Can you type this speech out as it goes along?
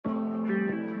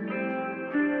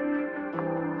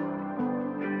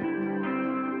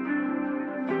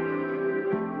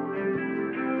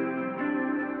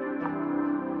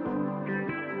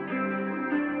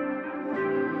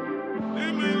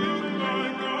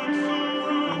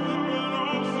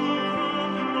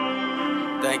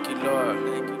Thank you, Lord.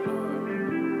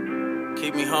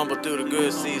 Keep me humble through the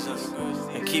good seasons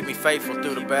and keep me faithful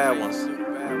through the bad ones.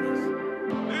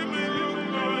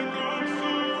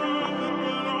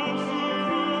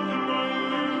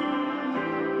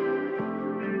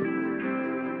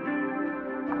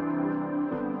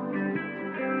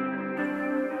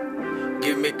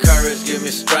 Give me courage, give me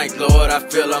strength, Lord, I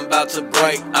feel I'm about to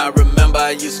break. I remember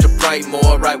I used to pray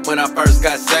more right when I first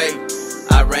got saved.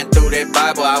 I ran through that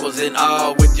Bible, I was in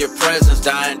awe with your presence.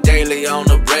 Dying daily on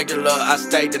the regular, I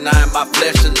stayed denying my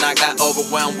flesh, and I got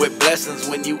overwhelmed with blessings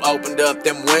when you opened up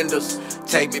them windows.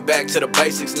 Take me back to the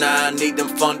basics, now I need them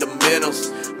fundamentals.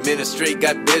 Ministry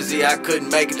got busy, I couldn't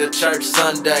make it to church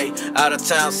Sunday. Out of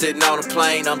town sitting on a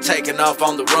plane, I'm taking off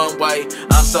on the runway.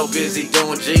 I'm so busy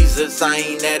doing Jesus, I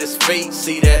ain't at his feet.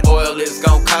 See, that oil is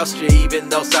gonna cost you even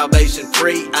though salvation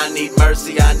free. I need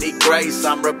mercy, I need grace,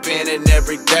 I'm repenting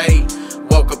every day.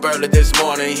 Woke up early this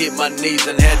morning, hit my knees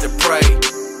and had to pray.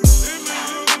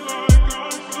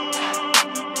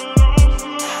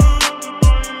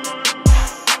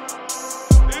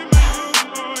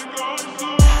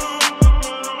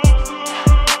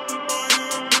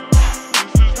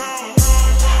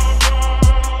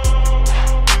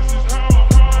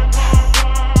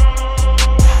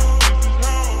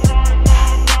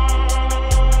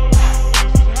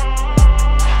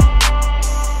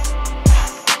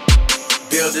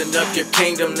 Building up your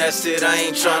kingdom, that's it, I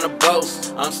ain't tryna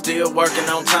boast. I'm still working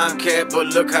on time cap, but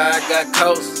look how I got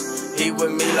coast. He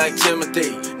with me like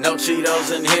Timothy, no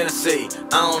Cheetos and Hennessy.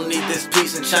 I don't need this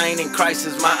piece and chain, and Christ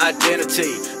is my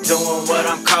identity. Doing what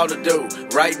I'm called to do,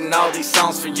 writing all these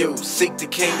songs for you. Seek the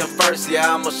kingdom first,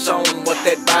 yeah, I'ma show them what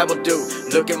that Bible do.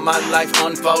 Look at my life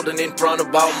unfolding in front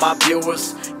of all my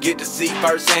viewers. Get to see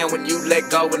firsthand when you let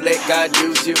go and let God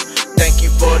use you. Thank you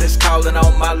for this calling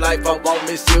on my life, I won't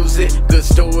misuse it. Good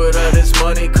steward of this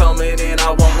money coming in, I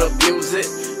won't abuse it.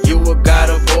 You a God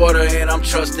of order and I'm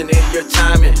trusting in your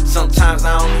timing. Sometimes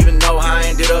I don't even know how I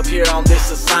ended up here on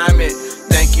this assignment.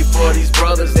 Thank you for these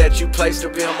brothers that you placed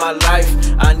up in my life.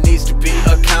 I needs to be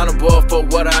accountable for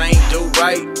what I ain't do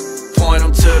right. Point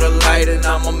them to the light and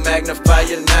I'ma magnify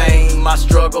your name. My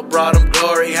struggle brought him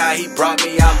glory, how he brought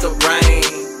me out the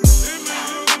rain.